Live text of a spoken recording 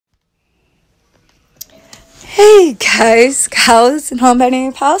Hey guys, gals, and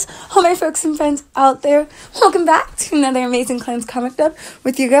non-binary pals, all my folks and friends out there, welcome back to another amazing Klance comic dub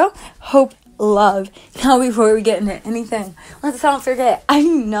with your girl, Hope Love. Now before we get into anything, let's not forget, I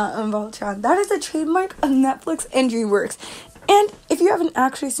do not own Voltron. That is a trademark of Netflix and DreamWorks. And if you haven't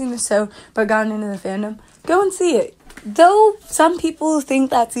actually seen the show but gotten into the fandom, go and see it. Though some people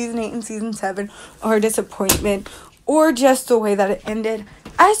think that Season 8 and Season 7 are a disappointment, or just the way that it ended,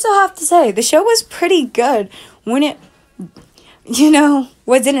 I still have to say, the show was pretty good when it,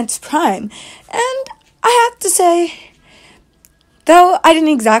 was in its prime. And I have to say, though I didn't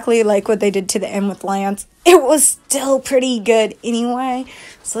exactly like what they did to the end with Lance, it was still pretty good anyway.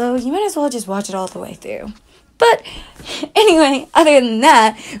 So you might as well just watch it all the way through. But anyway, other than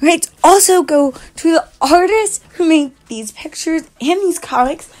that, rates also go to the artists who made these pictures and these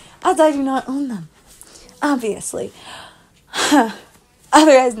comics, as I do not own them. Obviously.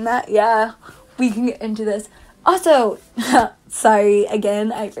 Otherwise than that, yeah, we can get into this. Also, sorry,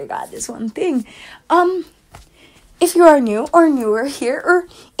 again, I forgot this one thing. If you are new or newer here, or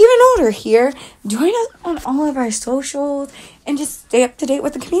even older here, join us on all of our socials and just stay up to date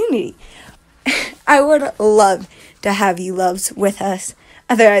with the community. I would love to have you loves with us.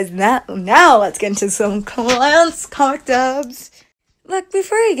 Otherwise than that, now let's get into some Klance comic dubs. Look,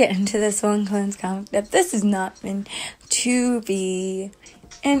 before I get into this one Klance comic dub, this is not meant to be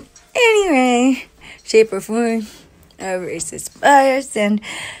in any way, shape, or form a racist bias, and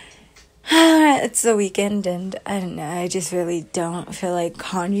it's the weekend, and I don't know, I just really don't feel like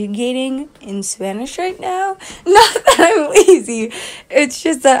conjugating in Spanish right now. Not that I'm lazy, it's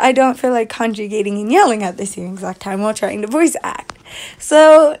just that I don't feel like conjugating and yelling at the same exact time while trying to voice act.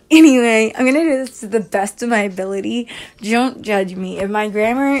 So, anyway, I'm gonna do this to the best of my ability. Don't judge me. If my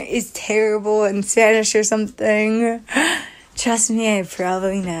grammar is terrible in Spanish or something, trust me, I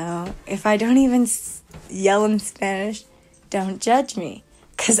probably know. If I don't even yell in Spanish, don't judge me.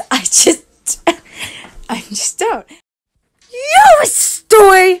 Because I just don't. Yo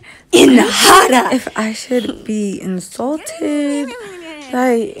estoy enojada! If I should be insulted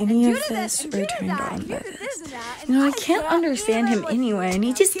by any of this or turned on by this. I can't understand him anyway, and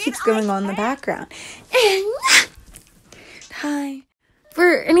he just keeps going on in the background. And hi.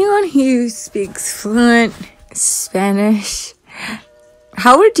 For anyone who speaks fluent Spanish,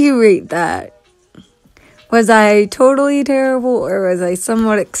 how would you rate that? Was I totally terrible, or was I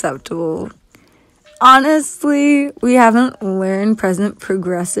somewhat acceptable? Honestly, we haven't learned present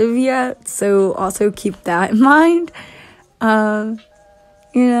progressive yet, so also keep that in mind.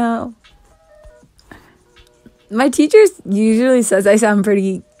 My teacher usually says I sound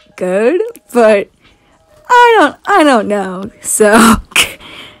pretty good, but I don't know. So,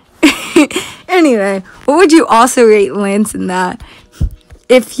 anyway, what would you also rate Lance in that?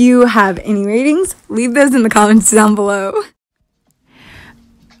 If you have any ratings, leave those in the comments down below.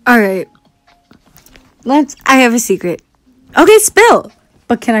 Alright. Lance, I have a secret. Okay, spill.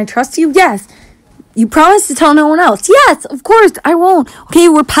 But can I trust you? Yes. You promised to tell no one else. Yes, of course, I won't. Okay,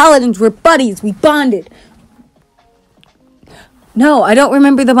 we're paladins, we're buddies, we bonded. No, I don't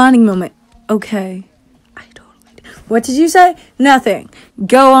remember the bonding moment. Okay. I totally do. What did you say? Nothing.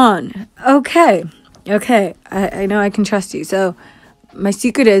 Go on. Okay. I know I can trust you. So, my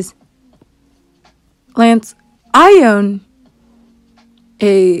secret is, Lance, I own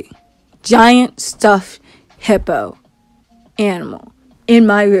a giant stuffed hippo animal in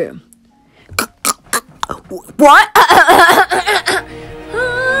my room. What?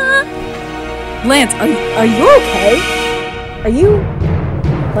 Lance, are you okay? Are you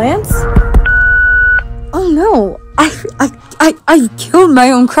Lance? Oh no, I killed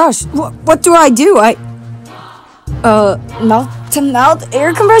my own crush. What do I do? Mouth to mouth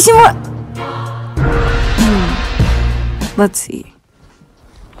air compression? What? Let's see.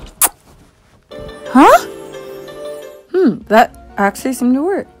 Huh? That actually seemed to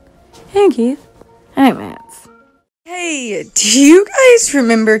work. Hey, Keith. Hey, Lance. Hey, do you guys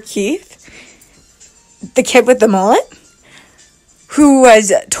remember Keith? The kid with the mullet? Who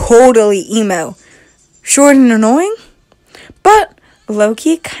was totally emo. Short and annoying, but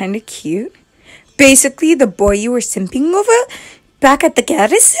low-key kind of cute. Basically, the boy you were simping over back at the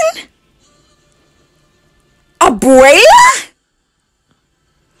garrison? Abuela?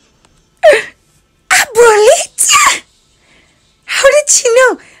 Abuelita? How did you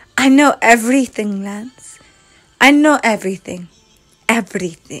know? I know everything, Lance. I know everything.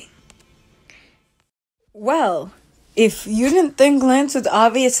 Everything. Well, if you didn't think Lance was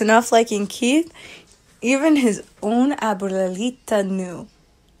obvious enough liking Keith, even his own abuelita knew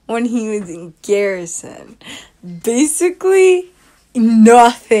when he was in garrison. Basically,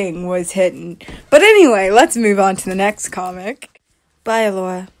 nothing was hidden. But anyway, let's move on to the next comic. Bye,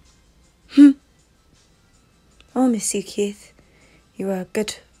 Laura. I'll miss you, Keith. You are a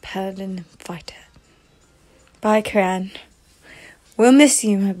good paladin and fighter. Bye, Cran. We'll miss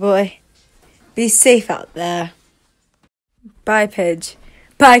you, my boy. Be safe out there. Bye, Pidge.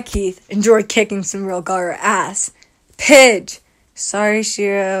 Bye, Keith. Enjoy kicking some real Gara ass. Pidge. Sorry,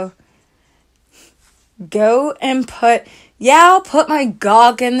 Shiro. Go and I'll put my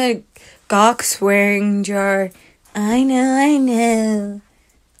gawk in the gawk swearing jar. I know.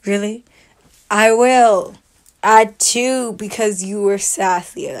 Really? I will. Add 2 because you were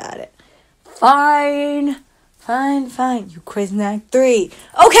sassy about it. Fine. You Quiznack 3.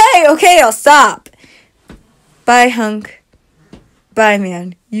 Okay, I'll stop. Bye, hunk. Bye,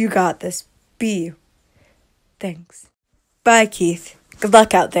 man. You got this. Be you. Thanks. Bye, Keith. Good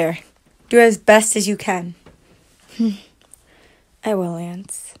luck out there. Do as best as you can. I will,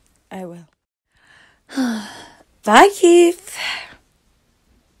 Lance. I will. Bye, Keith.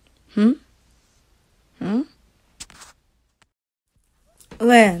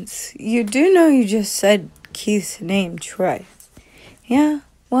 Lance, you do know you just said Keith's name twice. Yeah,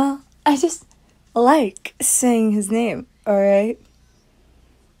 well, I just like saying his name, alright?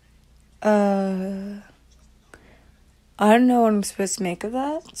 I don't know what I'm supposed to make of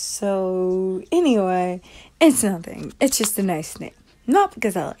that, so anyway, it's nothing. It's just a nice name. Not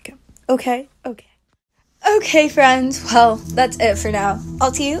because I like him. Okay? Okay, friends, well, that's it for now.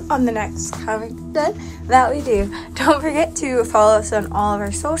 I'll see you on the next comic that we do. Don't forget to follow us on all of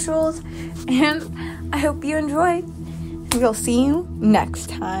our socials, and I hope you enjoyed. We'll see you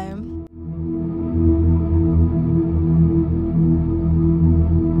next time.